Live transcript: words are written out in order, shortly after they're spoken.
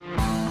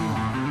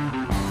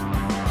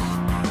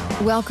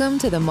Welcome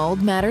to the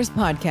Mold Matters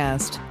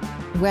Podcast.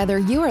 Whether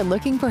you are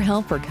looking for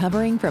help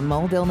recovering from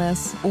mold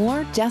illness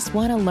or just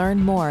want to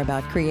learn more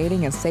about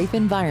creating a safe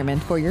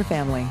environment for your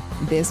family,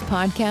 this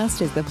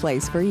podcast is the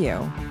place for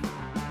you.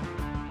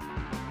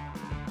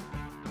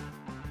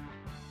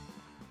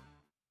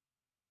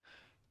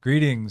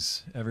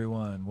 Greetings,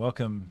 everyone.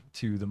 Welcome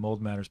to the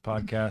Mold Matters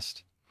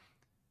Podcast.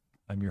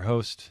 I'm your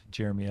host,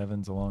 Jeremy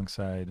Evans,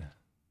 alongside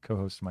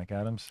co-host Mike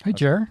Adams. Hi,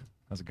 Jer.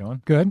 How's it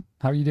going? Good.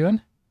 How are you doing?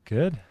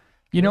 Good.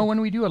 You know,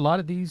 when we do a lot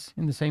of these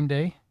in the same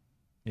day,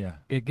 Yeah.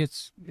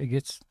 it's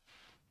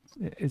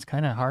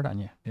kind of hard on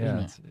you.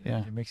 Yeah. Isn't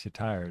it? It makes you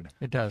tired.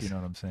 It does. You know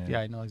what I'm saying? Yeah,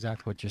 I know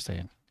exactly what you're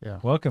saying. Yeah.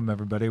 Welcome,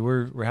 everybody.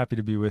 We're happy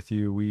to be with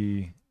you.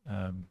 We're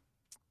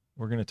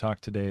going to talk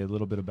today a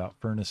little bit about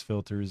furnace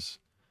filters,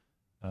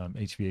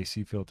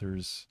 HVAC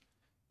filters.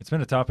 It's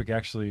been a topic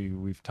actually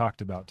we've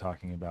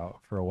talking about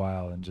for a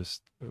while, and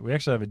we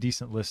actually have a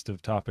decent list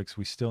of topics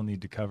we still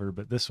need to cover,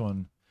 but this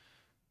one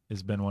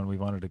has been one we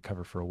wanted to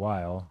cover for a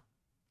while.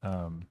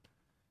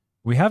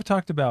 We have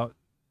talked about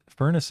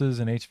furnaces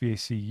and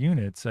HVAC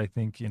units, I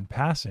think, in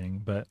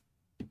passing, but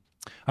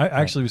I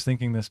actually was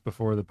thinking this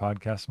before the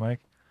podcast, Mike,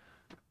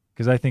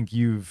 because I think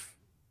you've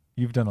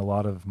done a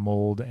lot of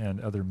mold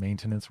and other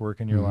maintenance work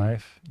in your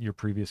life, your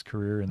previous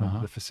career in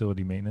the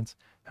facility maintenance.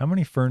 How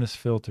many furnace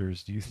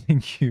filters do you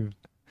think you've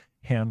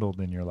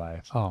handled in your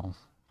life? Oh,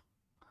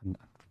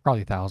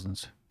 probably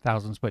thousands.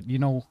 But you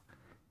know,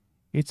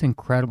 it's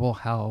incredible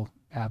how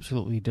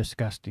absolutely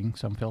disgusting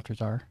some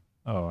filters are.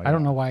 Oh, I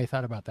don't know why I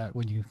thought about that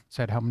when you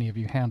said how many of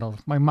you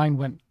handled. My mind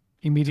went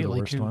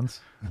immediately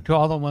to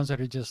all the ones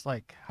that are just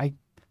like, I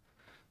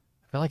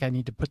feel like I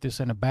need to put this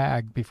in a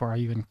bag before I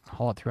even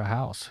haul it through a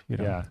house. You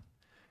know? Yeah.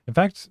 In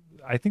fact,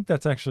 I think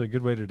that's actually a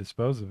good way to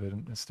dispose of it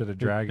instead of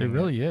dragging it. It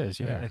really is,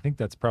 yeah. I think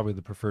that's probably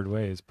the preferred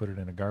way, is put it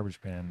in a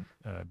garbage pan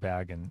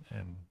bag and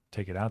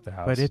take it out the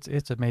house. But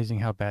it's amazing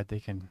how bad they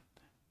can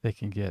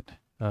get.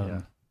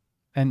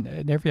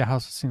 And every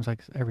house, it seems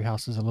like every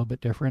house is a little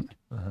bit different.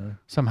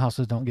 Some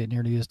houses don't get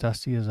nearly as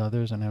dusty as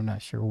others, and I'm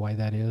not sure why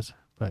that is.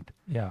 But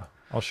yeah,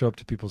 I'll show up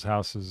to people's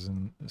houses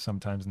and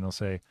sometimes they'll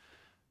say,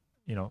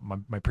 you know,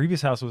 my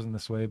previous house wasn't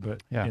this way,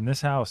 but in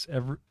this house,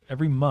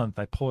 every month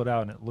I pull it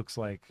out and it looks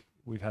like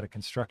we've had a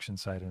construction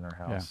site in our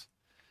house.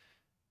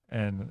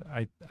 Yeah. And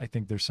I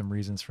think there's some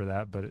reasons for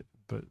that, but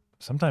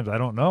sometimes I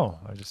don't know.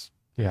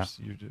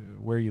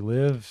 Where you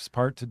live is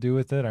part to do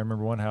with it. I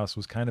remember one house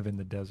was kind of in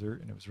the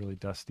desert and it was really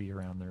dusty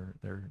around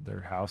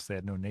their house. They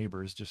had no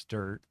neighbors, just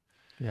dirt.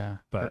 Yeah.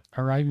 But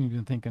I'm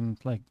even thinking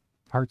like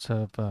parts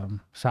of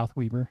South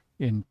Weber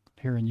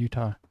here in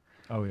Utah.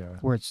 Oh yeah.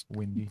 Where it's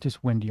windy.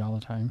 Just windy all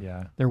the time.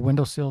 Yeah. Their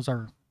windowsills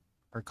are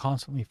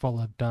constantly full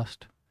of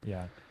dust.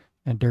 Yeah.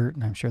 And dirt,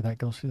 and I'm sure that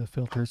goes through the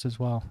filters as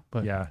well.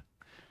 But yeah.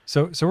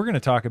 So we're going to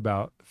talk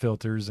about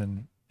filters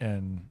and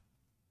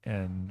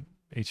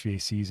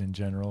HVACs in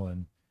general,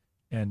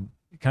 and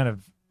kind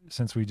of,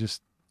 since we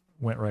just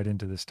went right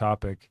into this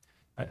topic,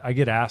 I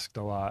get asked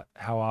a lot,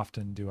 how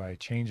often do I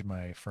change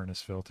my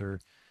furnace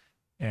filter?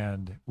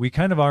 And we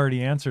kind of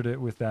already answered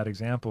it with that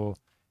example.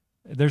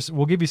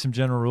 We'll give you some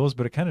general rules,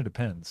 but it kind of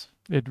depends.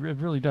 It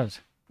really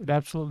does. It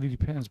absolutely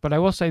depends. But I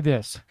will say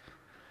this: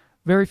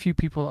 very few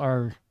people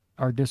are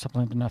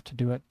disciplined enough to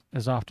do it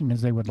as often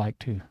as they would like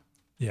to.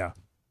 Yeah.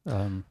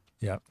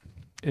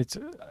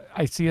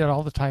 I see it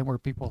all the time where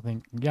people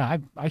think, yeah,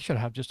 I should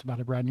have just about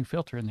a brand new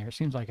filter in there. It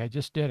seems like I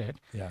just did it.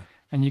 Yeah.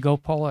 And you go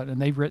pull it,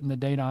 and they've written the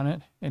date on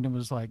it, and it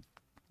was like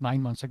 9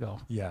 months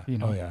ago. Yeah. You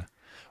know? Oh yeah.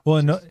 Well,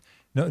 and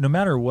no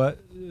matter what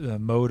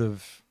mode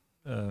of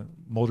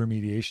mold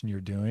remediation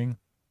you're doing,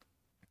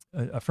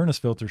 a furnace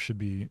filter should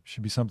be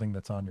something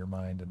that's on your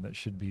mind, and that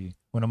should be,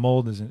 when a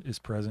mold is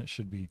present,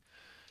 should be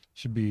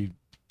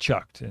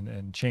chucked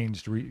and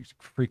changed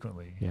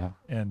frequently. Yeah.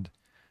 And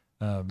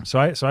so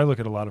I look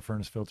at a lot of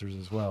furnace filters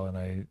as well,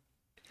 and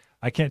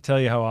I can't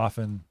tell you how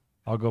often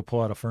I'll go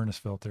pull out a furnace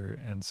filter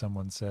and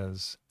someone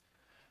says,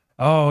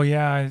 "Oh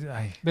yeah,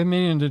 I've been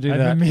meaning to do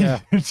that. Been meaning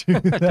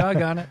to do that.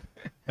 Dog on it."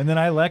 And then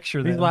I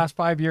lecture them. These last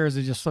 5 years,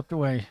 it just slipped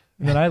away.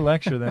 And then I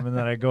lecture them, and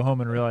then I go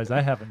home and realize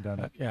I haven't done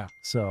it. Yeah.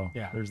 So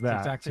there's that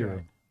exactly too.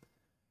 Right.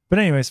 But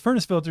anyways,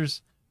 furnace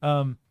filters.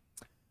 I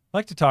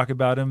like to talk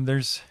about them.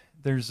 There's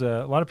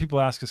a lot of people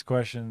ask us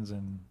questions,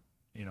 and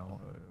you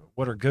know,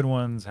 what are good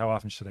ones? How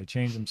often should I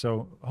change them?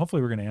 So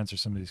hopefully we're going to answer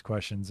some of these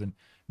questions. And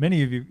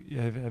many of you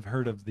have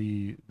heard of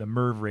the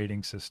MERV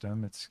rating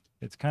system.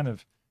 It's kind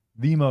of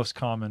the most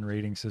common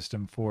rating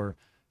system for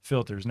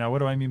filters. Now, what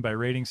do I mean by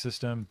rating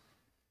system?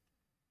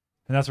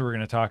 And that's what we're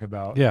going to talk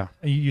about. Yeah.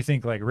 You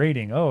think like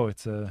rating, oh,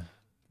 it's a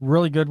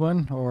really good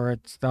one, or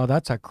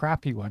that's a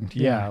crappy one.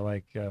 Yeah,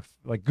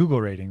 like Google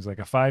ratings, like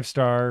a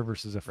 5-star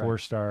versus a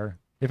 4-star.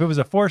 If it was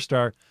a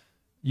 4-star,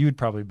 you'd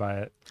probably buy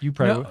it. You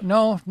probably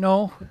no,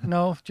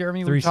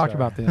 Jeremy. We talked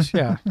about this.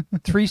 Yeah,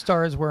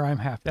 3-star is where I'm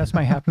happy. That's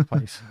my happy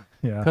place.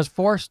 Yeah, because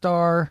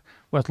 4-star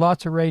with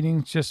lots of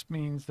ratings just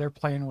means they're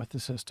playing with the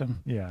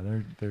system. Yeah,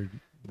 they're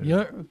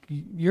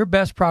Your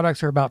best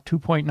products are about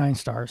 2.9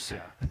 stars.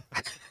 Yeah.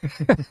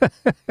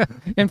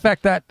 In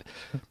fact, that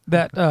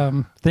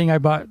thing I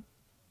bought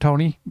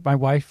Tony, my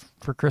wife,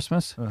 for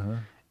Christmas. Uh-huh.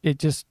 It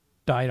just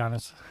died on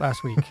us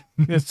last week.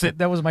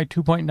 That was my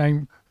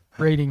 2.9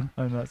 rating.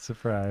 I'm not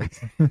surprised.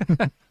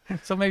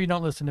 So maybe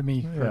don't listen to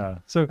me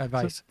for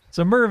advice.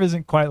 So MERV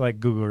isn't quite like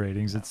Google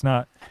ratings. It's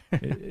not.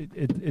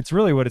 It's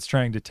really what it's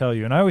trying to tell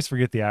you. And I always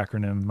forget the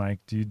acronym, Mike.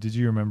 Did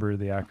you remember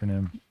the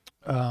acronym?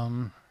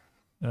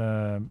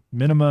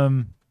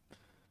 Minimum.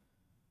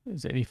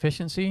 Is it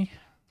efficiency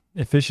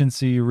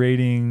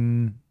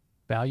rating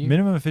value?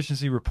 Minimum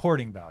efficiency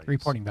reporting value.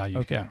 Reporting value.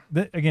 Okay.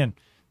 Yeah. Again,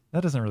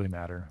 that doesn't really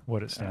matter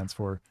what it stands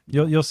for.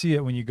 You'll see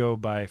it when you go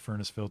buy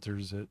furnace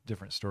filters at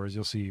different stores.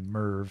 You'll see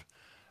MERV.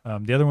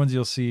 The other ones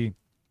you'll see,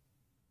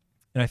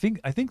 and I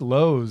think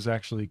Lowe's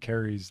actually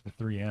carries the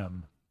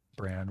 3M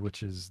brand,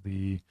 which is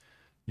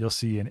you'll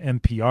see an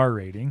MPR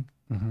rating.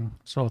 Mm-hmm.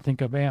 So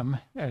think of M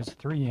as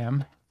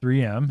 3M.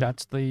 3M.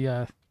 That's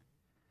the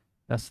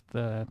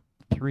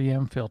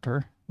 3M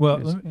filter. Well,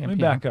 let me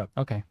back up.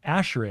 Okay.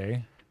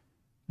 ASHRAE.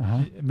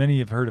 Uh-huh. Many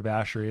have heard of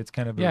ASHRAE. It's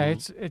kind of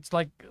it's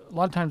like a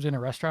lot of times in a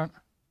restaurant.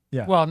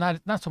 Yeah. Well,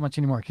 not so much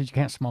anymore because you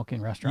can't smoke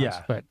in restaurants.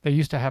 Yeah. But they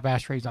used to have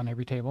ashtrays on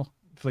every table.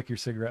 Flick your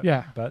cigarette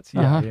butts.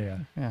 Uh-huh.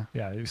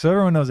 Yeah. So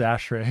everyone knows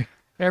ASHRAE.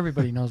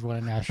 Everybody knows what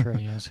an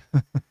ashtray is.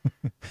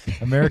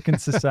 American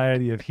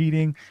Society of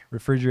Heating,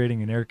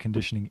 Refrigerating, and Air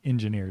Conditioning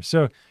Engineers.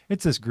 So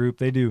it's this group.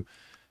 They do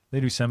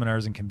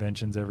seminars and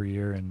conventions every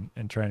year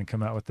and trying to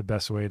come out with the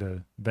best way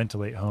to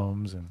ventilate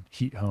homes and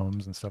heat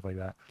homes and stuff like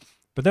that.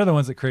 But they're the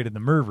ones that created the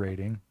MERV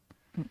rating.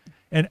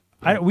 And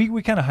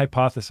we kind of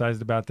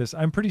hypothesized about this.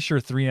 I'm pretty sure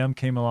 3M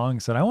came along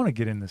and said, I want to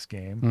get in this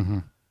game. Mm-hmm.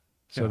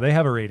 So they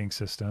have a rating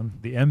system,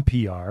 the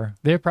MPR.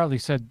 They probably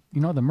said, the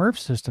MERV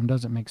system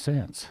doesn't make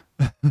sense.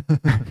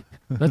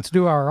 Let's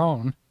do our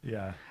own.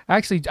 Yeah.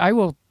 Actually,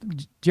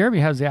 Jeremy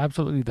has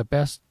absolutely the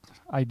best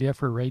idea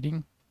for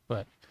rating,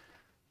 but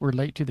we're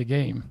late to the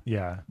game.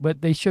 Yeah.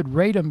 But they should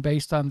rate them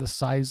based on the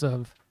size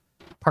of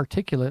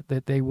particulate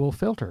that they will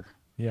filter.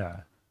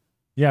 Yeah.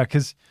 Yeah,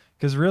 because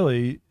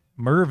really,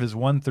 MERV is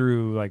 1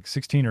 through like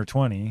 16 or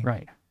 20.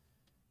 Right.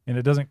 And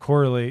it doesn't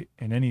correlate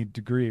in any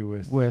degree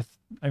with 0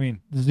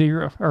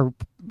 or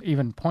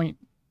even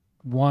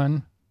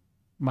 0.1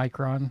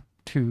 micron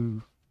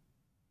to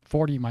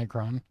 40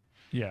 micron.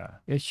 Yeah.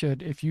 It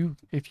should, if you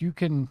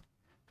can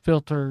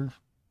filter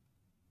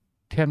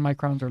 10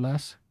 microns or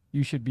less,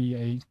 you should be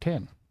a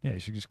 10. Yeah, you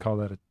should just call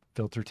that a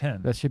filter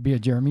 10. That should be a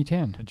Jeremy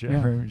 10.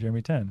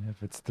 Jeremy 10.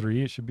 If it's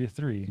 3, it should be a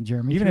 3.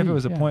 Jeremy Even 3, if it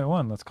was a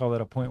 0.1, let's call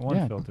that a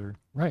 0.1 filter.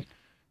 Right.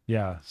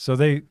 Yeah. So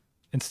they,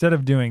 instead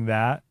of doing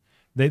that,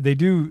 the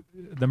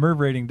MERV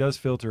rating does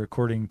filter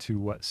according to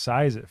what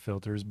size it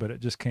filters, but it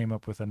just came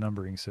up with a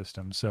numbering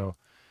system. So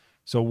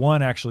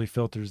 1 actually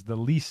filters the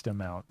least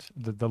amount,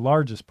 the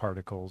largest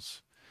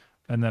particles,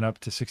 and then up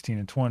to 16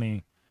 and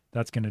 20,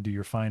 that's going to do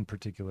your fine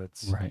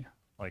particulates. Right.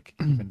 Like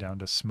even down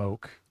to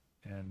smoke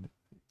and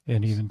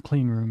even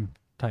clean room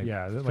type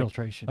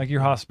filtration. Like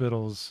your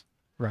hospitals.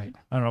 Right.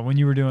 I don't know. When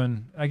you were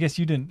doing, I guess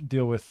you didn't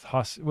deal with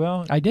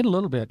I did a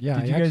little bit. Yeah.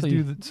 Did you guys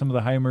do some of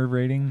the high MERV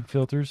rating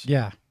filters?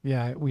 Yeah.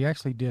 Yeah. We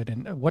actually did.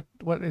 And what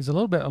is a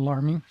little bit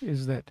alarming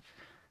is that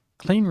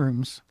clean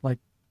rooms, like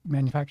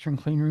manufacturing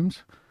clean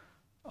rooms,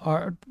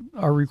 are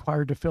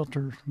required to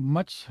filter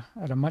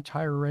at a much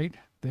higher rate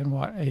than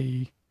what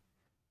a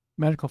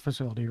medical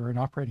facility or an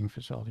operating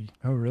facility.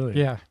 Oh, really?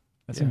 Yeah.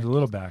 That seems a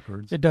little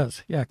backwards. It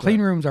does. Yeah.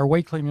 Clean rooms are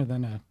way cleaner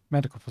than a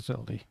medical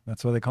facility.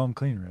 That's why they call them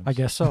clean rooms. I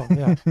guess so.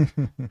 Yeah.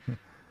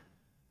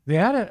 They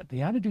ought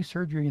to do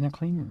surgery in a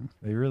clean room.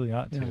 They really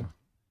ought to. Yeah.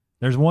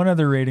 There's one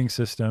other rating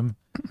system,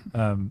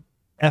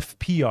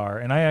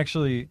 FPR. And I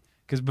actually,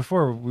 because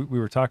before we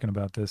were talking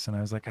about this, and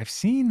I was like, I've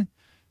seen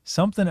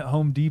something at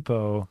Home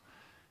Depot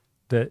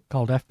that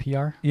called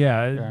FPR.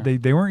 Yeah.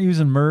 They weren't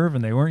using MERV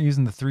and they weren't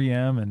using the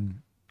 3M.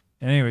 And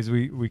anyways,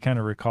 we kind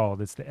of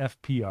recalled it's the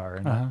FPR.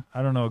 And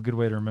I don't know a good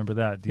way to remember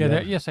that.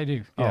 Yes, I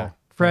do. Yeah.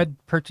 Fred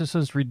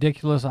purchases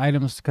ridiculous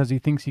items because he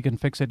thinks he can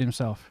fix it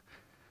himself.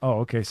 Oh,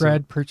 okay.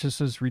 Fred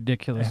purchases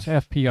ridiculous.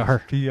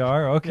 FPR.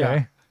 FPR.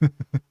 Okay. Yeah.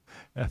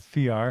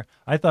 FPR.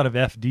 I thought of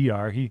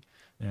FDR.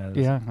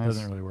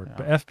 Doesn't really work. Yeah.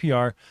 But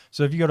FPR.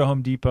 So if you go to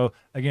Home Depot,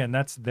 again,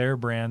 that's their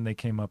brand they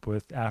came up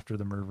with after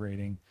the MERV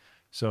rating.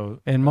 So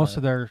most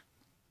of their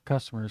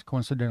customers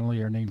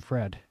coincidentally are named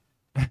Fred.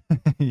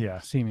 Yeah.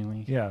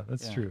 Seemingly. Yeah,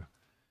 that's true.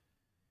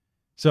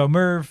 So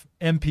MERV,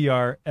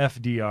 MPR,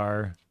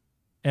 FDR,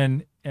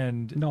 and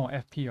no,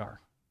 FPR.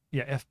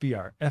 Yeah,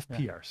 FBR.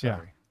 FPR,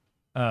 sorry.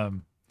 Yeah.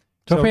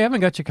 So if we haven't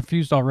got you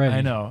confused already.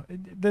 I know.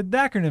 The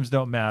acronyms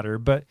don't matter,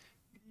 but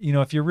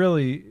if you're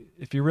really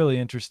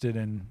interested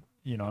in,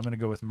 I'm going to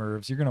go with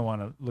MERVs, you're going to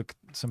want to look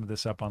some of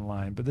this up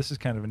online, but this is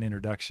kind of an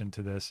introduction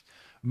to this.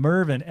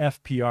 MERV and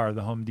FPR,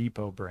 the Home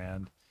Depot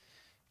brand,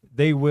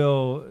 they're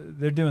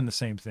doing the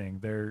same thing.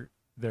 Their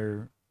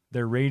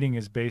rating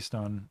is based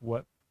on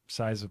what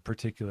size of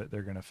particulate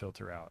they're going to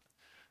filter out.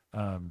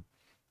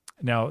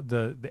 Now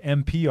the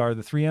MPR,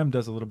 the 3M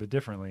does a little bit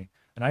differently,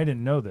 and I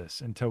didn't know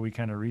this until we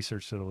kind of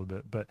researched it a little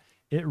bit, but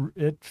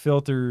it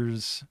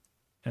filters,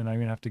 and I'm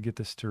going to have to get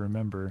this to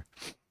remember.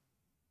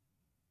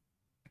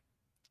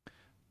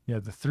 Yeah,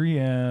 the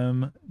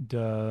 3M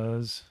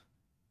does,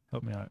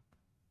 help me out.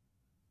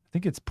 I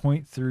think it's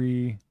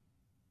 0.3.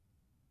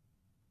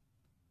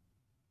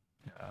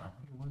 Yeah.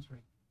 It was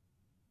right.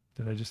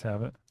 Did I just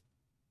have it?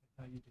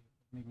 I thought you did.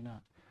 Maybe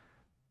not.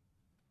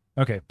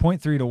 Okay,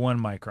 0.3 to 1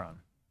 micron.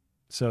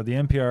 So the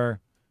NPR,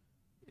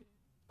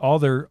 all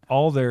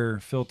their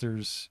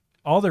filters,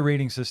 all their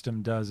rating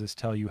system does is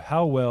tell you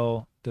how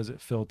well does it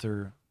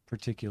filter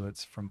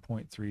particulates from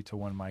 0.3 to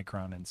 1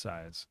 micron in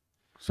size.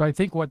 So I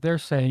think what they're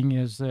saying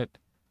is that,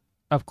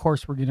 of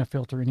course, we're going to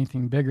filter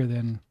anything bigger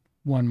than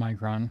 1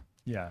 micron.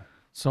 Yeah.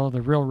 So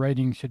the real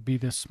rating should be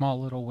this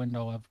small little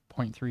window of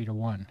 0.3 to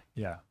 1.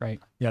 Yeah. Right.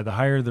 Yeah. The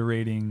higher the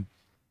rating,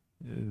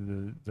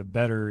 the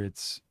better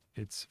it's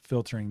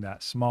filtering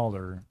that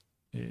smaller.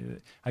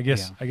 I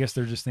guess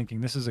they're just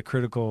thinking this is a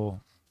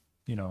critical,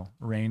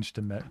 range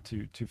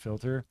to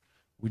filter.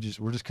 We're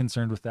just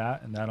concerned with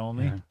that and that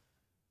only,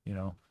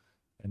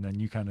 and then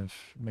you kind of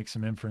make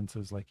some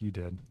inferences like you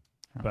did,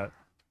 but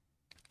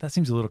that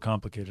seems a little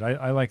complicated.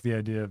 I like the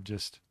idea of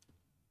just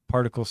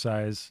particle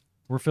size.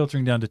 We're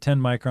filtering down to 10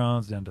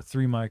 microns, down to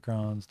 3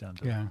 microns, down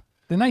to. Yeah.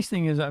 The nice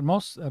thing is that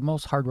most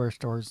hardware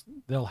stores,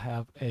 they'll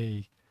have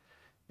a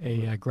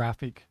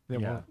graphic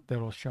that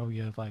will show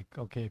you, like,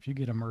 okay, if you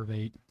get a MERV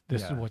 8,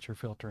 this is what you're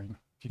filtering.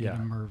 If you get a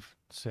MERV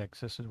 6,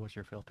 this is what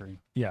you're filtering.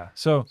 Yeah.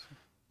 So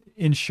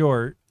in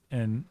short,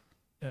 and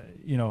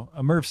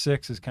a MERV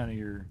 6 is kind of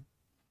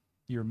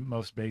your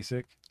most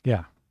basic.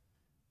 Yeah.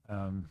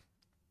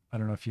 I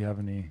don't know if you have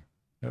any.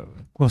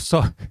 Well,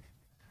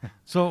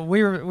 so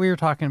we were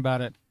talking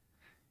about it.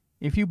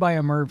 If you buy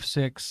a MERV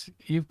 6,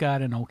 you've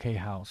got an okay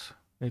house.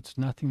 It's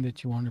nothing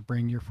that you want to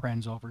bring your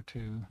friends over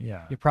to.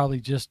 Yeah. You're probably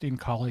just in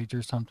college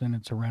or something.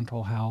 It's a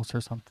rental house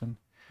or something.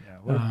 Yeah.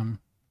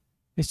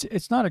 It's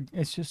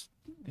just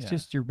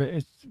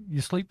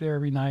you sleep there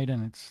every night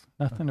and it's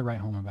nothing to write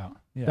home about.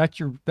 Yeah.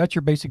 That's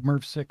your basic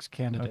MERV 6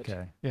 candidate.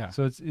 Okay. Yeah.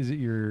 So is it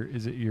your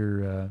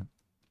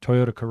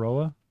Toyota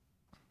Corolla?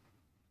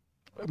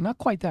 Not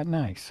quite that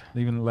nice.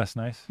 Even less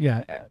nice?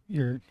 Yeah.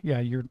 Your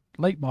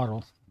late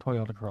model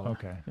Toyota Corolla.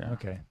 Okay. Yeah.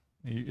 Okay.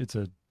 It's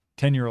a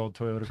 10-year-old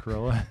Toyota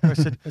Corolla.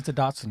 It's a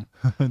Datsun.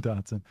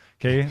 Datsun.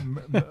 Okay.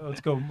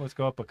 Let's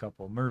go up a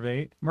couple. MERV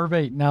 8. MERV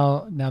 8.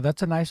 Now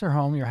that's a nicer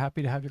home. You're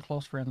happy to have your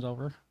close friends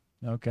over.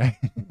 Okay.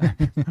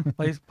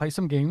 play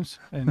some games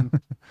and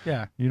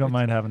yeah. You don't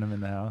mind having them in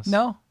the house?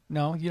 No,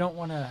 you don't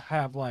want to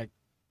have like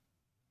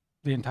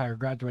the entire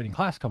graduating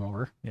class come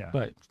over. Yeah.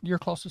 But your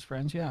closest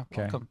friends, yeah.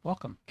 Okay.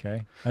 Welcome.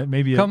 Okay.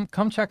 Maybe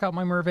come check out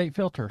my MERV 8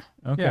 filter.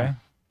 Okay.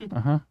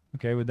 Yeah.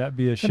 Okay. Would that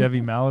be a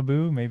Chevy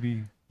Malibu?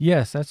 Maybe.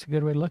 Yes, that's a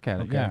good way to look at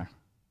it. Okay. Yeah.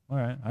 All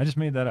right. I just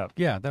made that up.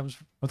 Yeah, that was.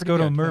 Let's go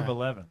to good. MERV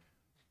 11.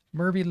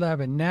 MERV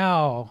 11.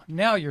 Now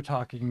you're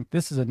talking.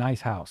 This is a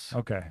nice house.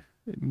 Okay.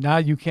 Now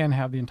you can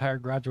have the entire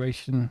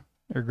graduation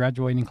or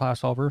graduating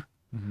class over.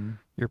 Mm-hmm.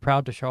 You're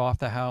proud to show off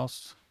the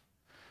house.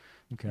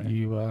 Okay.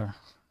 You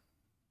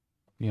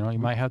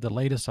might have the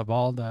latest of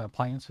all the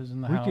appliances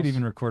in the house. We could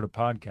even record a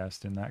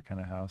podcast in that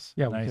kind of house.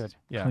 Yeah, nice, we could.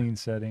 Yeah. Clean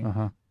setting.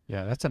 Uh-huh.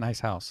 Yeah, that's a nice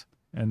house.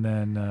 And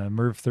then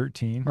MERV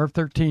 13. MERV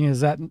 13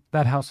 is that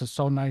house is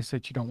so nice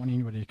that you don't want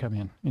anybody to come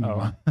in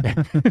anymore.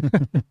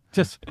 Oh.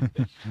 just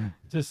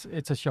it's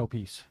a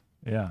showpiece.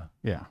 Yeah.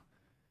 Yeah.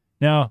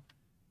 Now,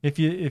 if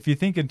you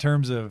think in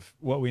terms of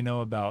what we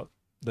know about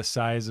the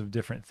size of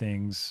different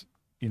things,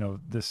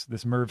 this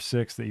MERV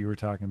 6 that you were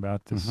talking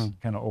about, this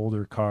kind of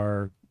older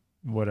car,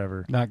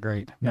 whatever. Not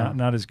great.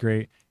 Not as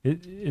great.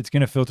 It's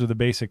going to filter the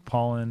basic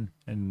pollen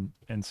and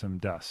some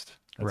dust.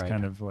 That's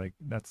kind of like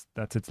that's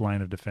its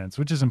line of defense,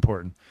 which is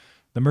important.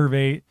 The MERV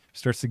 8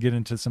 starts to get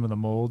into some of the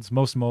molds.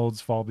 Most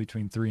molds fall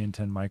between 3 and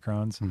 10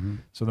 microns. Mm-hmm.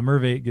 So the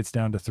MERV 8 gets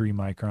down to 3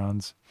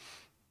 microns.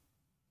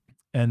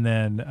 And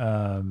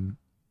then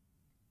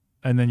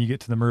you get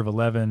to the MERV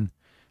 11,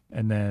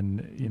 and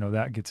then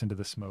that gets into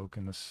the smoke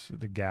and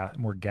the gas,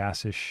 more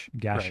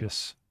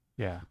gaseous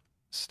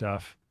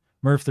stuff.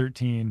 MERV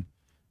 13,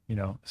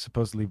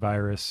 supposedly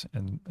virus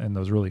and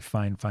those really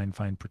fine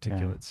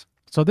particulates. Yeah.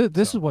 So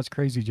this is what's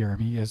crazy,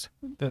 Jeremy, is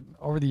that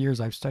over the years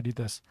I've studied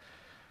this.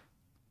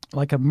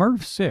 Like a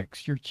MERV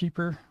 6, your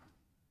cheaper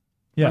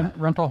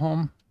rental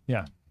home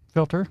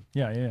filter.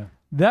 Yeah.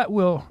 That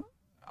will,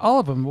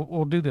 all of them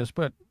will do this,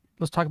 but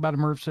let's talk about a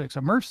MERV 6.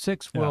 A MERV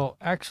 6 will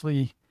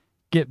actually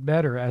get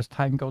better as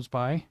time goes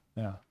by.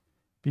 Yeah.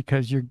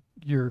 Because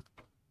you're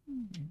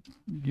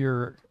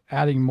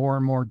adding more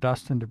and more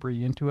dust and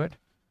debris into it.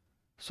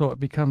 So it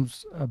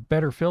becomes a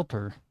better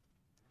filter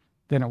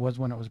than it was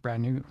when it was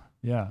brand new.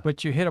 Yeah.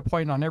 But you hit a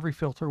point on every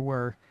filter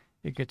where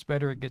it gets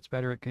better.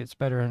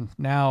 And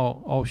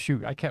now, oh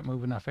shoot, I can't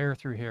move enough air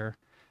through here.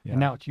 Yeah.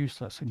 And now it's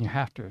useless and you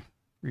have to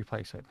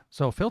replace it.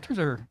 So filters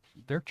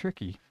they're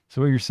tricky.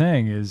 So what you're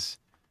saying is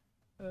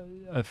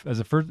as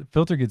a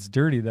filter gets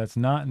dirty, that's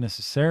not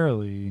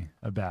necessarily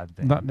a bad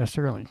thing. Not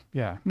necessarily.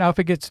 Yeah. Now, if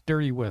it gets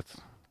dirty with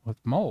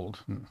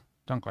mold and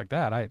junk like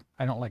that, I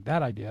don't like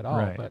that idea at all.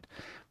 Right.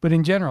 But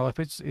in general, if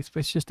it's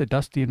just a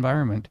dusty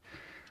environment,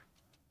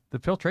 the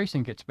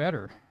filtration gets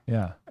better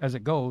Yeah. as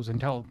it goes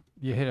until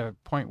you hit a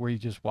point where you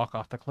just walk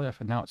off the cliff,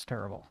 and now it's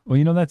terrible.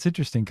 Well, that's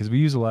interesting because we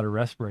use a lot of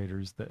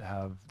respirators that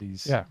have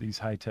these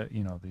high tech,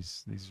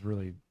 these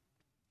really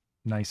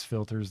nice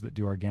filters that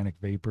do organic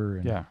vapor.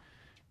 And,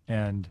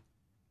 and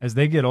as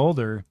they get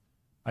older,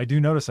 I do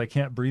notice I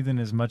can't breathe in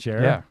as much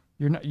air.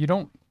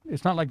 Yeah.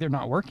 It's not like they're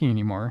not working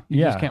anymore.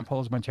 You just can't pull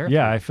as much air.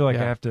 Yeah. I feel like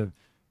I have to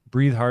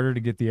breathe harder to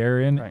get the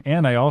air in. Right.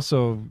 And I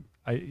also,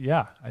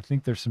 I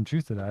think there's some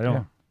truth to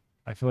that.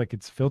 I feel like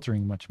it's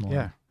filtering much more.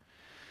 Yeah.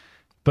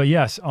 But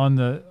yes, on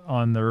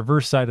the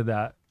reverse side of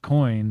that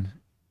coin,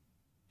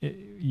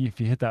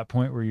 if you hit that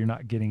point where you're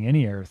not getting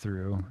any air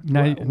through,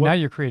 now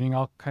you're creating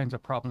all kinds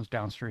of problems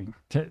downstream.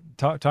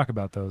 Talk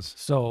about those.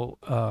 So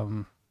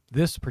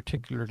this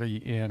particularly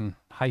in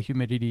high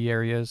humidity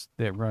areas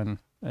that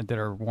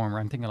are warmer.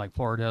 I'm thinking like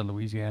Florida,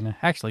 Louisiana,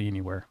 actually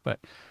anywhere. But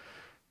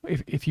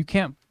if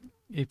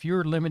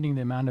you're limiting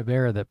the amount of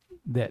air that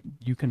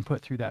you can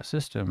put through that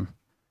system,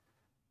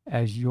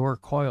 as your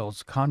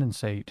coils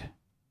condensate,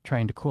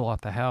 trying to cool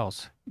off the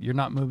house, you're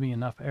not moving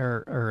enough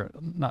air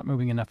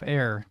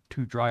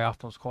to dry off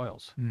those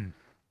coils.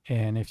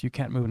 And if you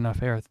can't move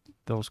enough air,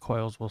 those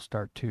coils will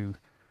start to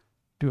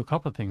do a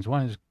couple of things.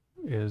 One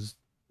is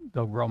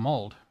they'll grow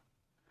mold.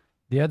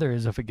 The other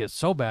is if it gets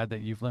so bad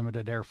that you've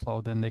limited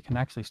airflow, then they can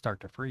actually start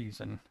to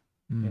freeze, and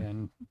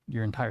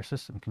your entire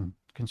system can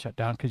shut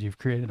down because you've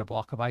created a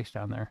block of ice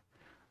down there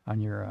on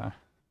your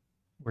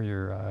where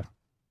your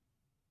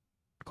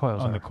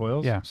coils on are. The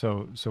coils. Yeah.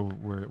 So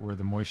where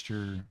the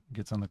moisture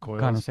gets on the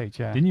coils. Condensates.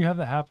 Yeah. Didn't you have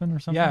that happen or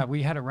something? Yeah,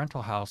 we had a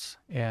rental house,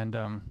 and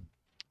I'll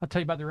tell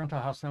you about the rental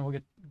house, and then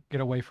we'll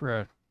get away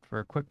for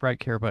a quick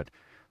break here. But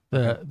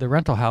the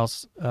rental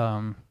house,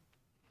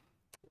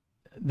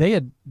 they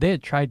had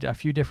tried a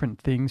few different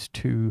things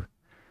to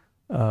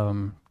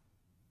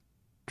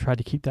try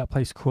to keep that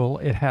place cool.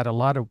 It had a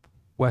lot of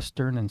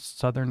western and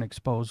southern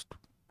exposed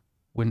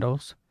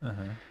windows.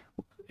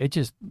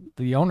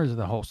 The owners of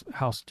the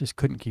house just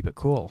couldn't keep it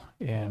cool,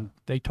 and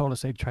they told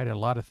us they'd tried a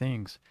lot of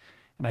things,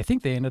 and I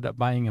think they ended up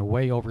buying a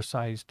way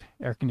oversized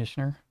air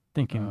conditioner,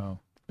 thinking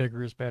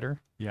bigger is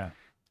better. Yeah.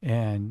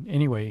 And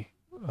anyway,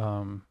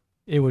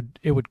 it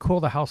would cool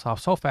the house off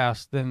so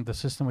fast, then the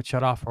system would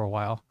shut off for a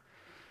while,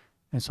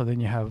 and so then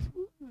you have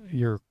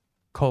your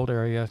cold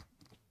area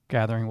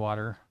gathering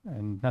water,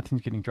 and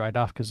nothing's getting dried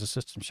off because the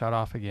system shut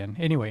off again.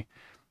 Anyway.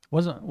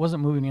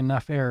 Wasn't moving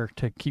enough air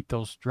to keep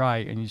those dry,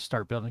 and you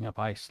start building up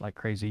ice like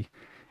crazy.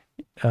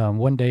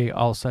 One day,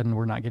 all of a sudden,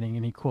 we're not getting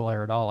any cool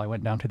air at all. I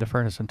went down to the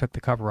furnace and took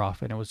the cover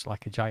off, and it was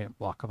like a giant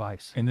block of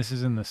ice. And this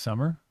is in the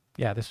summer?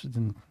 Yeah, this was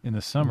in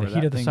the summer. The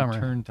heat of the summer.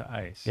 Turned to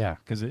ice. Yeah,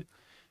 because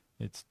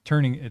it's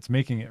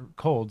making it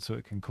cold so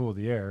it can cool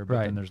the air,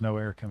 but then there's no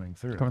air coming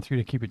through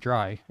to keep it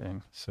dry,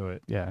 and so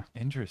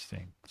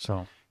interesting.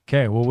 So.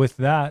 Okay, well, with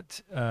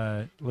that,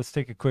 let's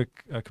take a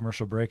quick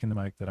commercial break in the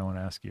mic that I want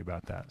to ask you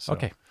about that. So,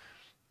 okay.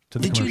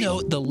 Did you know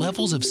the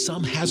levels of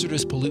some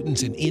hazardous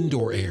pollutants in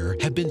indoor air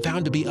have been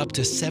found to be up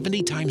to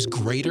 70 times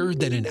greater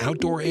than in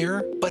outdoor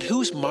air? But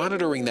who's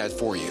monitoring that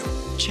for you?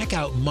 Check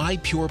out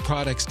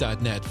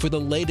mypureproducts.net for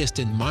the latest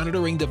in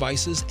monitoring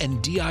devices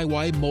and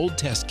DIY mold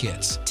test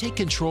kits. Take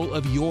control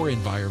of your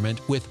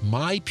environment with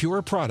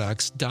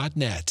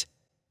mypureproducts.net.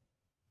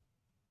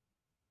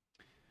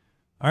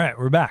 All right,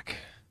 we're back.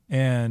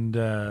 And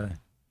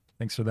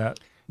thanks for that.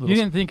 You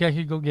didn't think I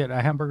could go get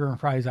a hamburger and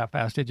fries that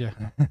fast, did you?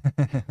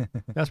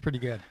 That's pretty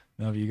good.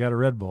 No, you got a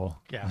Red Bull.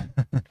 Yeah.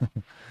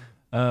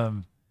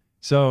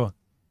 So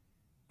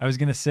I was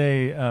going to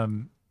say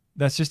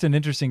that's just an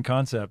interesting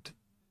concept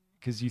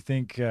because you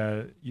think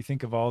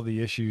of all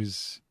the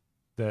issues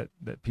that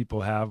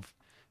people have.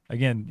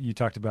 Again, you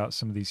talked about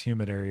some of these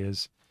humid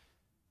areas.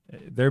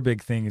 Their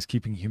big thing is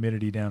keeping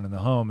humidity down in the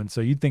home. And so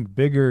you'd think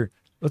bigger.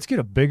 Let's get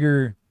a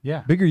bigger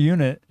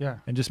unit,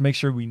 and just make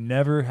sure we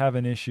never have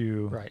an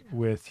issue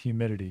with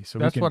humidity. So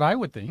that's what I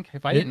would think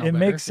if I didn't know better.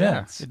 Makes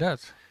sense. Yeah, it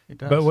does. It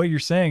does. But what you're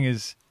saying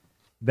is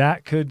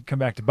that could come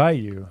back to bite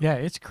you. Yeah,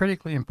 it's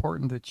critically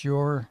important that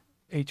your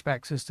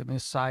HVAC system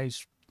is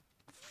sized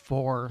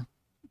for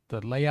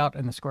the layout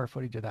and the square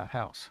footage of that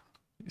house.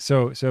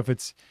 So if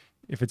it's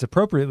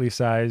appropriately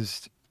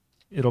sized,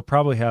 it'll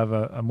probably have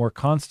a more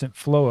constant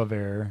flow of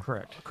air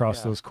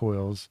across those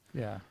coils.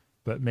 Yeah.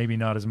 But maybe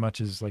not as much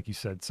as, like you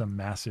said, some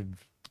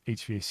massive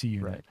HVAC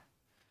unit. Right.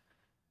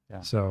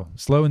 Yeah. So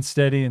slow and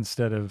steady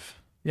instead of.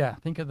 Yeah.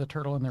 Think of the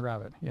turtle and the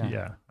rabbit. Yeah.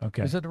 Yeah.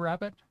 Okay. Is it a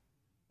rabbit?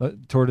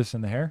 Tortoise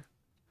and the hare?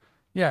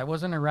 Yeah. It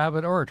wasn't a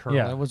rabbit or a turtle.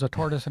 Yeah. It was a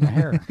tortoise and a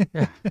hare.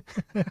 Yeah.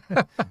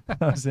 That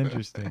was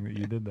interesting that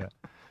you did that.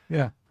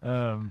 Yeah.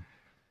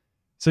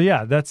 So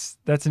yeah, that's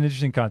an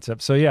interesting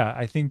concept. So yeah,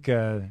 I think,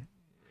 I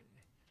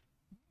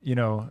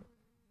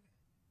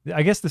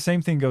guess the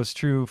same thing goes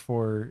true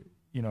for,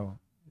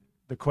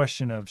 the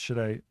question of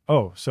so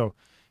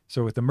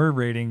with the MERV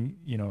rating,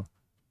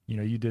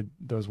 you did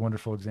those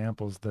wonderful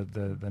examples,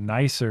 the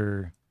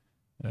nicer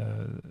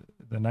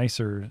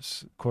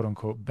quote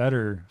unquote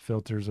better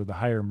filters are the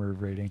higher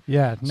MERV rating.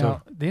 Yeah.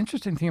 Now the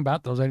interesting thing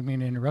about those, I didn't mean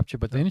to interrupt you,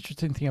 but the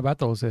interesting thing about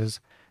those is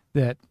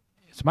that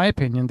it's my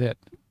opinion that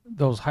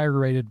those higher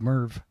rated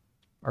MERV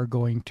are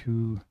going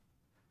to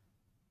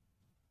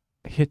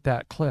hit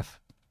that cliff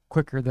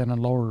quicker than a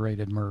lower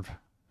rated MERV.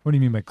 What do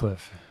you mean by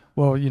cliff?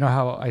 Well, you know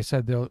how I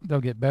said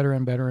they'll get better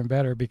and better and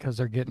better because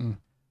they're getting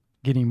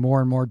more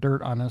and more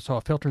dirt on it, so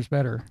it filters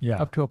better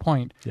up to a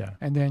point. Yeah.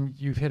 And then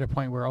you've hit a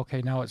point where,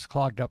 okay, now it's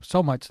clogged up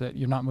so much that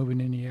you're not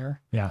moving any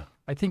air. Yeah.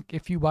 I think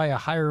if you buy a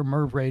higher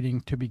MERV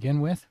rating to begin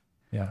with,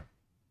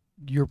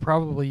 you're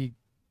probably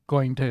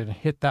going to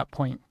hit that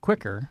point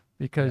quicker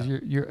because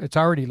it's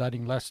already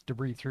letting less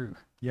debris through.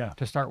 Yeah.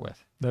 To start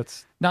with.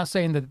 That's not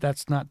saying that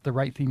that's not the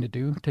right thing to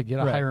do to get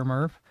a higher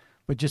MERV,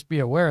 but just be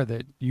aware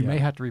that you may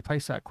have to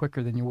replace that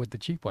quicker than you would the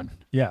cheap one.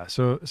 Yeah.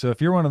 So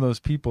if you're one of those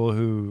people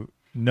who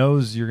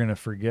knows you're going to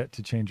forget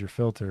to change your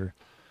filter,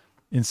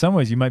 in some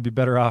ways you might be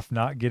better off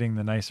not getting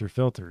the nicer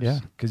filters. Yeah.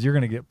 Because you're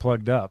going to get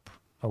plugged up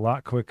a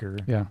lot quicker.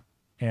 Yeah.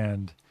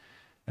 And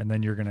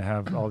then you're going to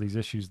have all these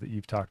issues that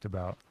you've talked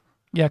about.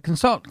 Yeah.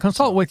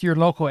 Consult with your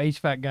local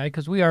HVAC guy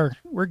because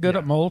we're good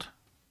at mold.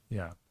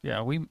 Yeah.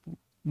 Yeah.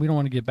 We don't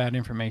want to get bad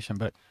information,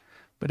 but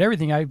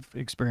everything I've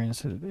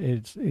experienced,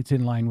 it's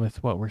in line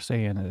with what we're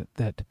saying,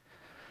 that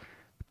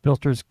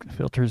filters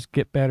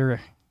get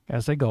better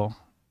as they go.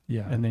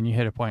 Yeah. And then you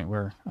hit a point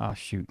where, oh,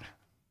 shoot.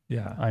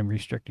 Yeah. I'm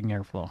restricting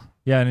airflow.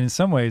 Yeah. And in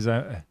some ways,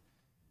 I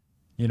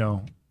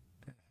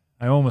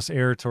almost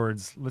err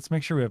towards, let's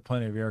make sure we have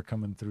plenty of air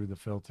coming through the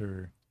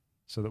filter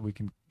so that we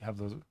can have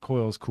those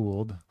coils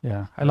cooled.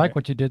 Yeah. I like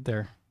what you did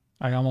there.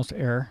 I almost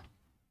err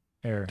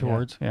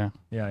towards. Yeah.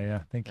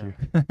 Thank you.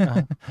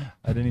 I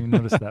didn't even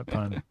notice that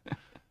pun.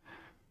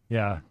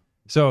 Yeah.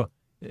 So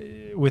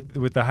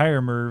with the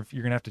higher MERV,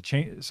 you're going to have to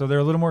change. So they're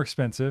a little more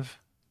expensive.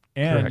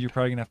 And Correct. you're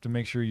probably going to have to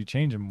make sure you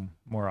change them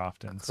more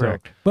often.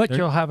 Correct. So but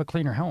you'll have a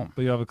cleaner home.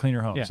 But you'll have a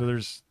cleaner home. Yeah. So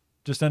there's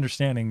just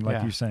understanding,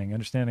 like you're saying,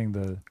 understanding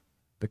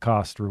the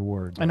cost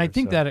reward. And I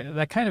think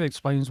that kind of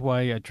explains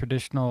why a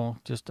traditional,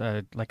 just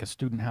like a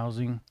student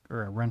housing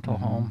or a rental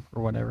home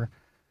or whatever,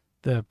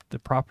 the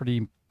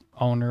property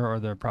owner or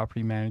the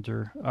property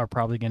manager are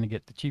probably going to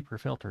get the cheaper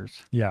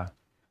filters. Yeah.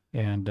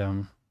 And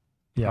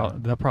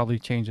they'll probably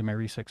change them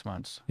every 6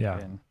 months. Yeah.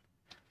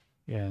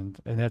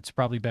 And that's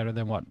probably better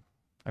than what.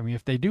 I mean,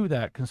 if they do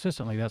that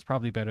consistently, that's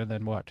probably better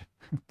than what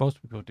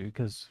most people do.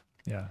 Because,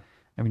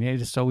 I mean, it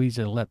is so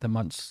easy to let the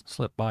months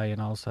slip by,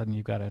 and all of a sudden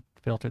you've got a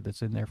filter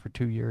that's in there for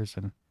 2 years,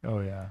 and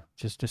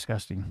just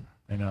disgusting.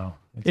 I know.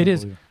 It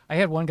is. I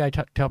had one guy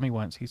tell me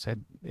once. He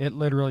said it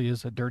literally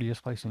is the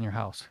dirtiest place in your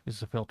house is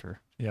the filter.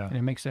 Yeah, and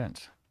it makes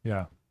sense.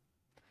 Yeah.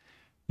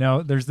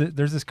 Now there's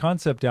this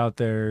concept out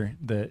there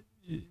that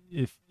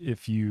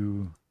if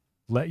you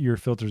let your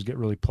filters get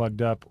really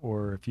plugged up,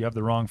 or if you have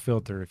the wrong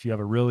filter, if you have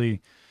a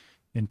really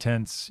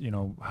intense,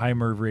 high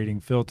MERV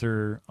rating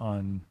filter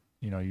on,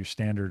 your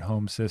standard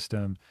home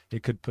system,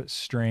 it could put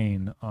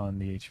strain on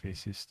the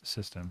HVAC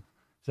system.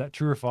 Is that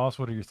true or false?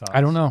 What are your thoughts?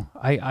 I don't know.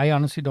 I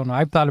honestly don't know.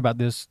 I've thought about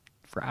this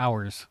for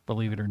hours,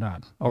 believe it or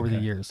not, over the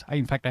years.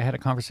 In fact, I had a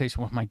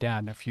conversation with my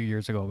dad a few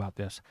years ago about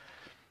this.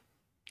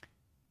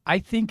 I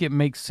think it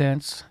makes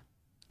sense.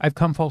 I've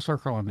come full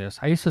circle on this.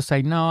 I used to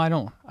say, no, I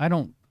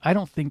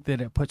don't think that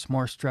it puts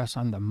more stress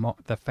on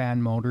the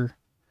fan motor.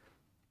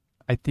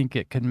 I think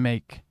it can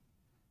make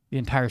the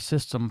entire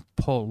system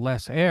pull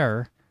less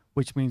air,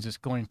 which means it's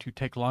going to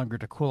take longer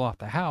to cool off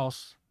the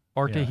house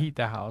or to heat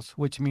the house,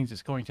 which means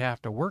it's going to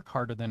have to work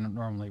harder than it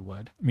normally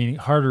would. Meaning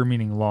harder,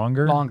 meaning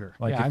longer? Longer.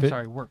 Like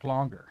work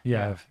longer.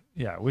 Yeah,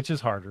 which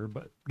is harder,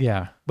 but...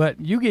 Yeah, but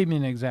you gave me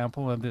an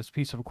example of this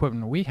piece of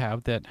equipment we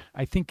have that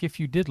I think if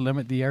you did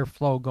limit the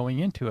airflow going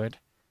into it,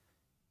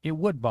 it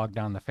would bog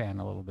down the fan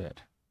a little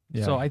bit.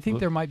 Yeah. So I think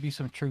there might be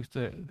some truth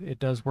that it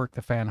does work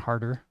the fan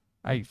harder.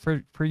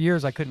 For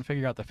years I couldn't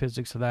figure out the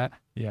physics of that.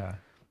 Yeah.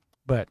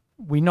 But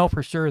we know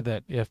for sure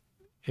that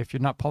if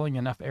you're not pulling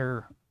enough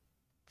air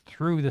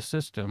through the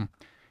system,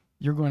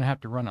 you're going to have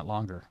to run it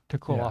longer to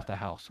cool off the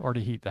house or to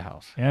heat the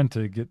house. And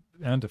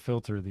to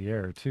filter the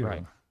air too.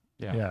 Right.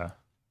 Yeah. Yeah.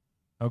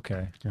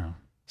 Okay. Yeah.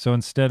 So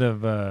instead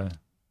of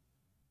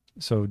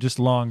so just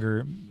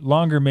longer,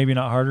 maybe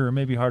not harder, or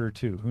maybe harder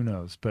too. Who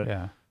knows?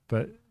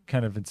 But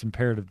kind of it's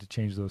imperative to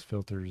change those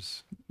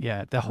filters.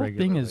 Yeah, the whole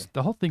thing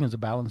is a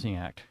balancing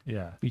act.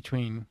 Yeah.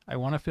 Between I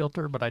want to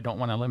filter, but I don't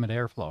want to limit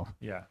airflow.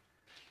 Yeah.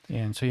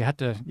 And so you have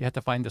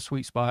to find the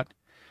sweet spot,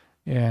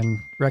 and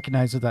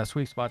recognize that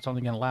sweet spot's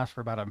only going to last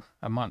for about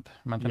a month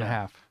and a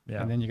half.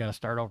 Yeah. And then you got to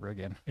start over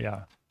again.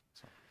 Yeah.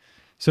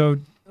 So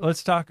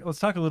let's talk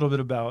a little bit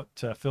about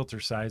filter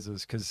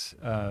sizes, because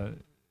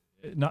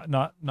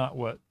not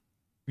what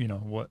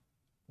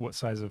what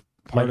size of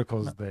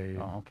particles they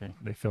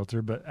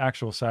filter, but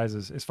actual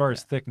sizes as far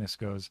as thickness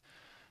goes.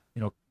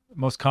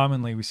 Most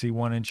commonly we see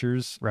 1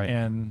 inchers,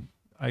 and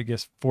I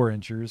guess 4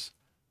 inchers.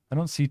 I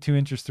don't see 2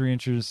 inches, 3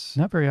 inches.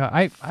 Not very.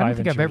 I don't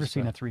think I've ever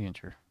seen a 3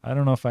 incher. I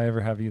don't know if I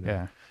ever have either.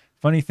 Yeah.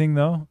 Funny thing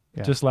though,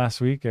 just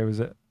last week I was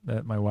at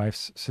my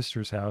wife's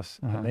sister's house,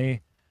 and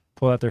they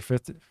pulled out their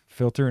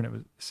filter, and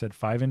it said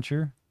 5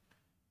 incher.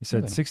 He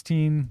said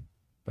 16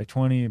 by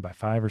 20 by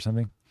 5 or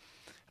something.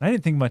 And I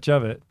didn't think much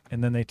of it.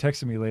 And then they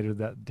texted me later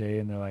that day,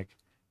 and they're like,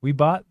 we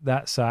bought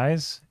that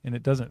size and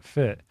it doesn't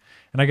fit.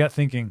 And I got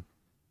thinking,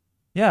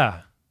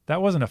 yeah,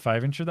 that wasn't a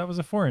 5-incher. That was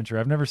a 4-incher.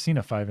 I've never seen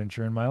a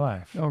 5-incher in my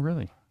life. Oh,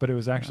 really? But it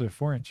was actually a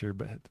 4-incher,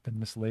 but had been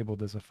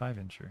mislabeled as a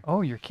 5-incher.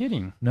 Oh, you're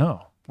kidding.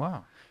 No.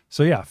 Wow.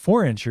 So yeah,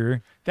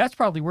 4-incher. That's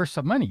probably worth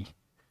some money.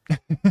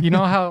 You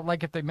know how,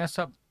 like, if they mess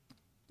up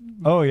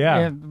Oh,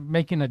 yeah.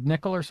 making a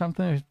nickel or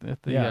something?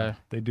 If the,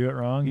 they do it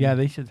wrong. Yeah,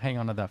 they should hang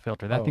on to that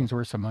filter. That thing's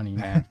worth some money,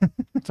 man.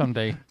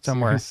 Someday,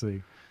 somewhere.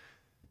 Seriously.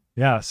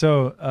 Yeah.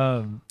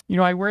 So, you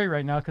know, I worry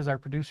right now because our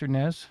producer,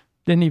 Nez,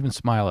 didn't even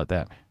smile at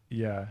that.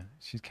 yeah,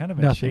 she's kind of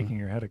been shaking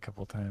her head a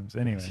couple times.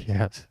 Anyway.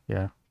 Yes.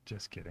 Yeah.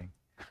 Just kidding.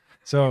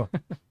 So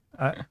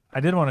I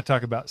did want to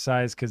talk about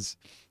size because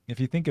if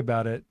you think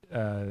about it,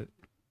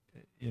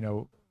 you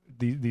know,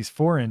 these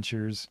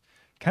 4-inchers,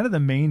 kind of the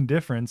main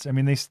difference. I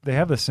mean, they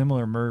have a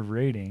similar MERV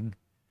rating,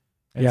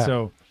 and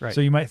so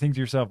you might think to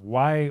yourself,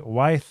 why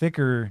a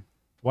thicker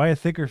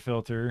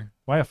filter?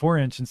 Why a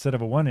 4-inch instead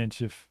of a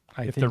 1-inch if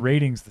the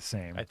rating's the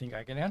same? I think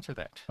I can answer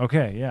that.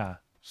 Okay, yeah.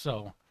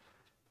 So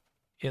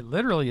it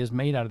literally is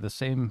made out of the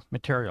same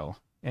material,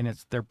 and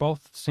they're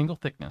both single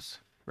thickness,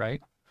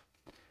 right?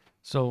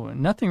 So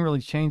nothing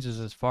really changes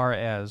as far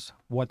as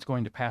what's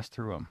going to pass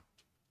through them.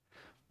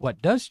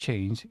 What does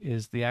change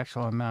is the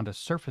actual amount of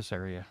surface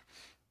area.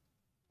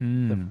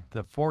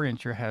 The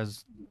 4-incher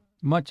has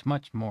much,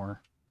 much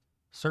more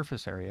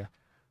surface area.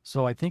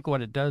 So I think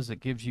what it does, it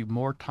gives you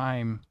more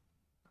time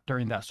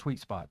during that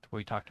sweet spot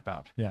we talked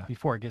about. Yeah.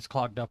 Before it gets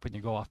clogged up when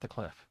you go off the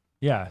cliff.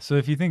 Yeah. So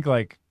if you think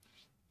like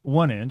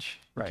 1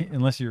 inch, right?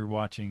 Unless you're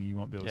watching, you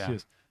won't be able to see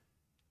this.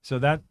 So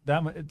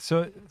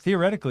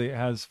theoretically, it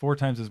has 4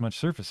 times as much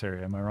surface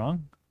area. Am I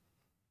wrong?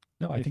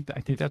 No, I think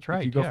that's right.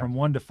 If you go from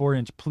 1 to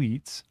 4-inch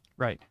pleats,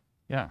 right?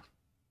 Yeah.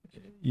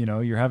 You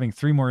know, you're having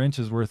 3 more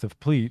inches worth of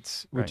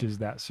pleats, which is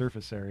that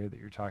surface area that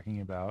you're talking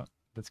about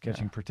that's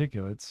catching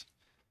particulates.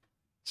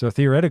 So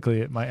theoretically,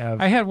 it might have.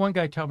 I had one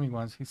guy tell me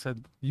once. He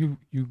said, "You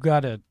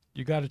gotta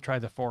try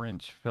the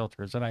 4-inch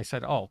filters," and I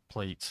said, "Oh,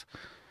 pleats."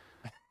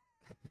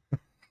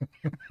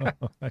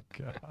 Oh my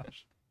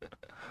gosh.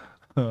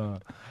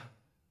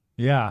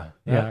 Yeah.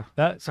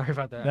 That sorry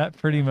about that. That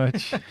pretty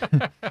much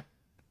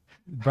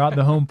brought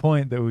the home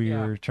point that we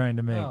were trying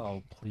to make.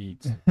 Oh,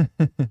 pleats.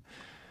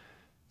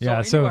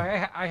 Yeah. So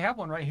anyway, I have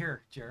one right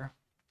here, Jared.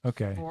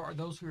 Okay. For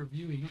those who are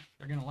viewing,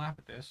 they're gonna laugh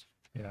at this.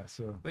 Yeah.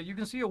 So. But you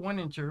can see a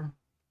 1-incher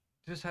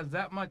just has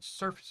that much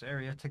surface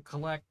area to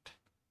collect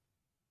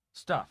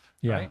stuff.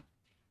 Yeah. Right?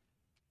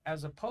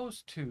 As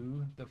opposed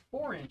to the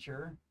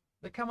 4-incher,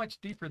 look how much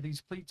deeper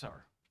these pleats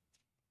are.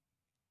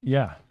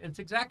 Yeah. It's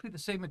exactly the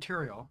same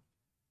material.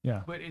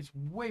 Yeah. But it's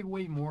way,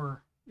 way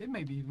more. It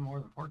may be even more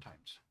than 4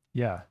 times.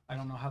 Yeah. I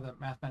don't know how that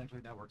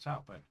mathematically that works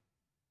out, but.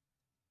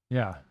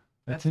 Yeah.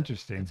 That's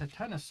interesting. It's a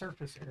ton of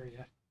surface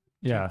area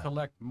to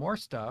collect more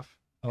stuff.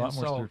 A lot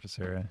more surface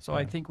area. So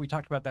I think we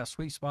talked about that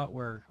sweet spot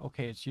where,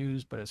 okay, it's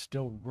used, but it's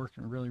still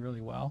working really,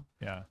 really well.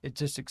 Yeah. It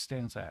just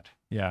extends that.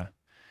 Yeah.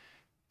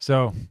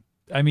 So,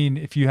 I mean,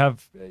 if you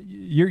have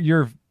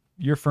your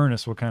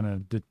furnace will kind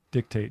of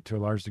dictate to a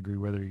large degree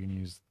whether you can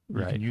use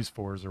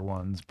 4s or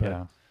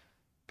 1s,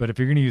 but if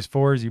you're going to use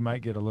 4s, you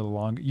might get a little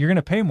longer. You're going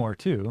to pay more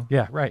too.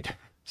 Yeah, right.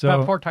 So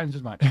about 4 times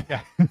as much.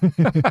 Yeah.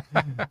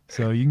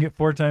 So you can get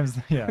 4 times.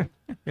 Yeah.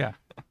 Yeah.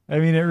 I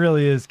mean, it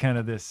really is kind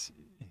of this.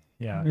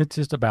 Yeah. It's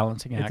just a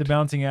balancing act. It's a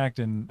balancing act.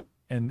 And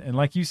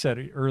like you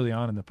said early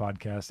on in the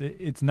podcast,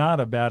 it's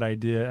not a bad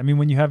idea. I mean,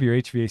 when you have your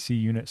HVAC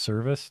unit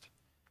serviced,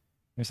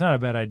 it's not a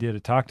bad idea to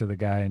talk to the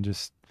guy and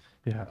just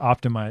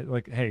optimize.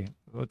 Like, hey,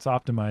 let's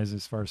optimize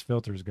as far as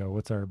filters go.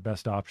 What's our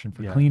best option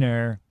for clean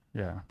air?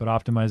 Yeah. But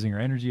optimizing our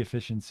energy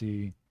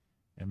efficiency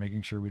and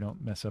making sure we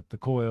don't mess up the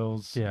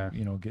coils. Yeah.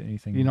 You know, get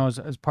anything. You know,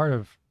 as part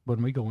of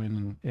when we go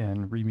in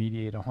and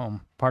remediate a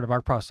home, part of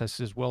our process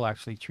is we'll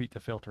actually treat the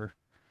filter.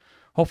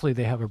 Hopefully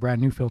they have a brand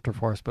new filter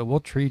for us, but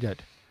we'll treat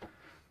it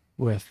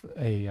with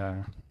a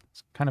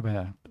kind of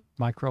a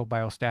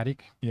microbiostatic.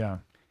 Yeah.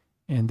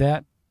 And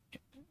that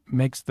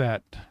makes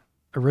that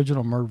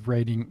original MERV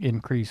rating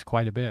increase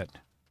quite a bit.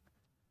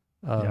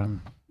 Yeah.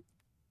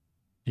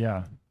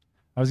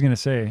 I was going to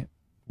say,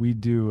 we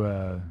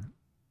do,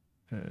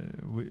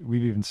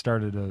 we've even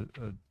started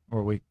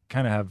or we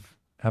kind of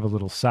have a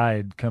little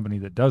side company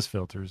that does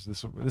filters.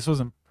 This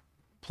wasn't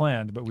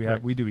planned, but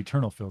we do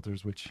Eternal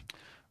filters, which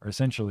are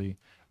essentially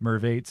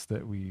MERV 8s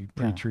that we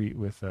pre-treat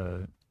with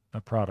a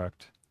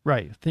product.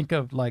 Right. Think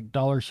of like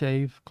Dollar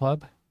Shave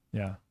Club.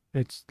 Yeah.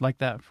 It's like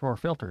that for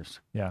filters.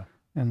 Yeah.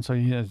 And so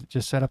you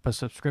just set up a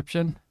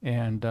subscription,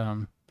 and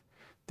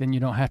then you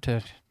don't have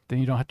to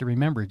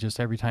remember just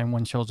every time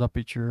one shows up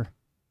at your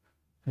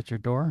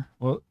door.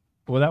 Well,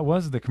 that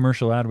was the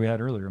commercial ad we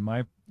had earlier.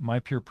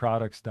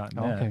 mypureproducts.net.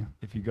 Okay.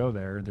 If you go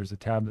there, there's a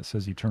tab that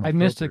says Eternal. I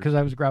missed it because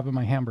I was grabbing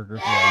my hamburger.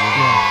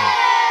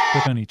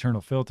 Click on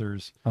Eternal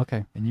Filters.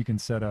 Okay. And you can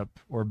set up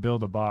or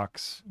build a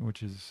box,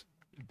 which is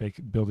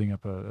building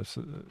up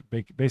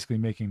basically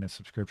making a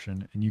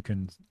subscription, and you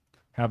can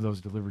have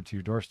those delivered to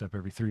your doorstep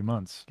every 3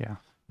 months. Yeah.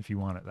 If you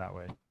want it that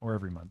way, or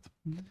every month.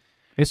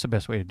 It's the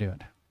best way to do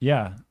it.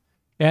 Yeah.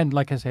 And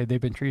like I say,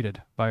 they've been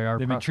treated by our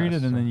They've process, been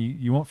treated, so. and then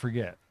you won't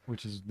forget,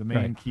 which is the main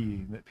Right.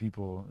 key that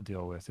people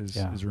deal with is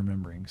Yeah.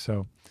 remembering.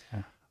 So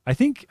Yeah. I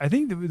think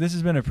that this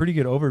has been a pretty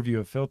good overview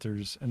of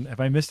filters. And have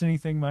I missed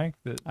anything, Mike?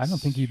 I don't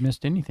think you've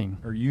missed anything.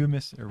 Or you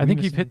missed? Or I we think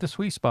missed you've hit the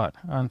sweet spot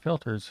on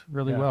filters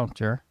really Yeah. well,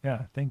 Jer.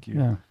 Yeah, thank you.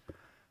 Yeah.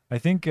 I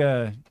think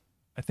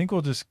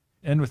we'll just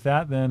end with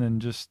that then, and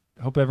just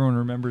hope everyone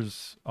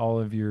remembers all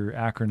of your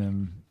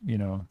acronym,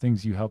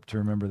 things you help to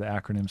remember the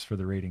acronyms for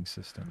the rating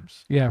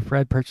systems. Yeah,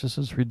 Fred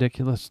purchases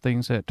ridiculous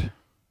things at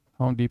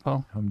Home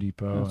Depot. Home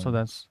Depot. So and-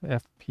 that's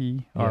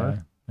FPR yeah,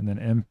 and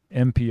then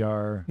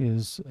MPR,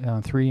 is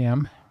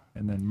 3M.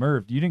 and then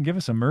MERV. You didn't give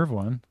us a MERV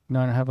one.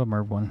 No, I don't have a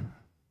Merv one.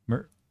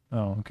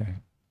 Oh, okay.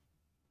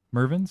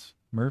 Mervyn's?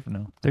 MERV?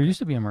 No. There used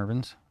to be a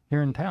Mervin's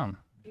here in town.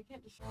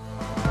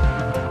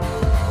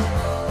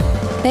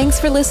 Thanks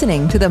for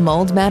listening to the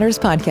Mold Matters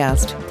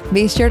podcast.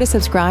 Be sure to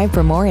subscribe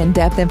for more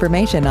in-depth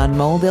information on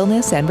mold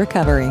illness and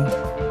recovery.